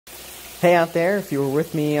Hey out there, if you were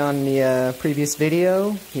with me on the previous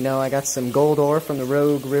video, you know I got some gold ore from the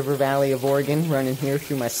Rogue River Valley of Oregon running here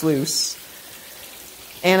through my sluice.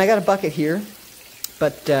 And I got a bucket here,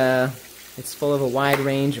 but it's full of a wide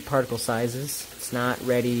range of particle sizes. It's not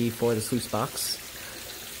ready for the sluice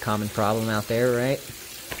box. Common problem out there, right?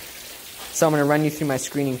 So I'm going to run you through my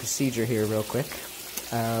screening procedure here real quick.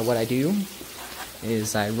 What I do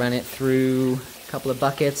is I run it through a couple of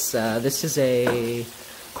buckets. This is a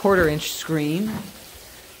 1/4 inch screen,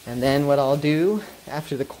 and then what I'll do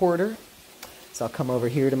after the 1/4 is I'll come over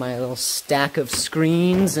here to my little stack of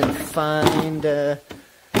screens and find an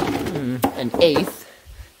 1/8,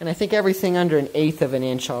 and I think everything under an 1/8 of an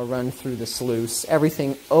inch I'll run through the sluice.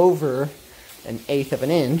 Everything over an 1/8 of an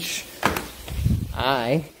inch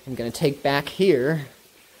I am going to take back here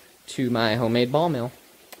to my homemade ball mill,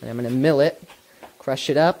 and I'm going to mill it, crush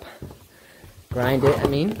it up, grind it,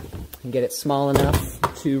 and get it small enough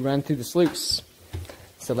to run through the sluice.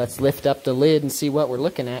 So let's lift up the lid and see what we're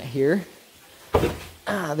looking at here.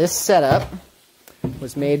 This setup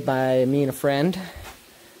was made by me and a friend.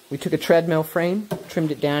 We took a treadmill frame,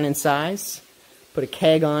 trimmed it down in size, put a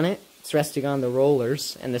keg on it. It's resting on the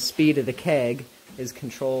rollers, and the speed of the keg is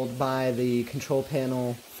controlled by the control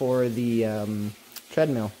panel for the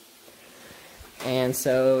treadmill. And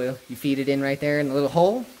so you feed it in right there in the little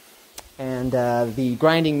hole, and the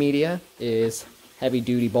grinding media is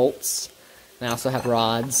heavy-duty bolts. And I also have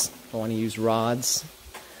rods. I want to use rods.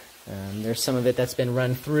 There's some of it that's been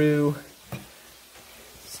run through,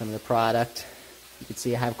 some of the product. You can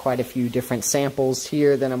see I have quite a few different samples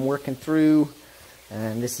here that I'm working through,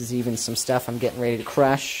 and this is even some stuff I'm getting ready to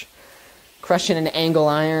crush. Crushing an angle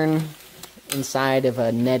iron inside of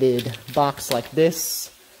a netted box like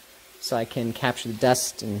this, so I can capture the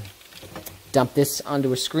dust and dump this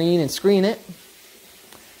onto a screen and screen it.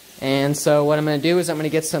 And so what I'm going to do is I'm going to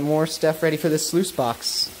get some more stuff ready for this sluice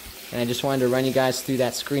box. And I just wanted to run you guys through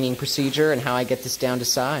that screening procedure and how I get this down to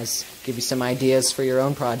size. Give you some ideas for your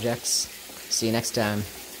own projects. See you next time.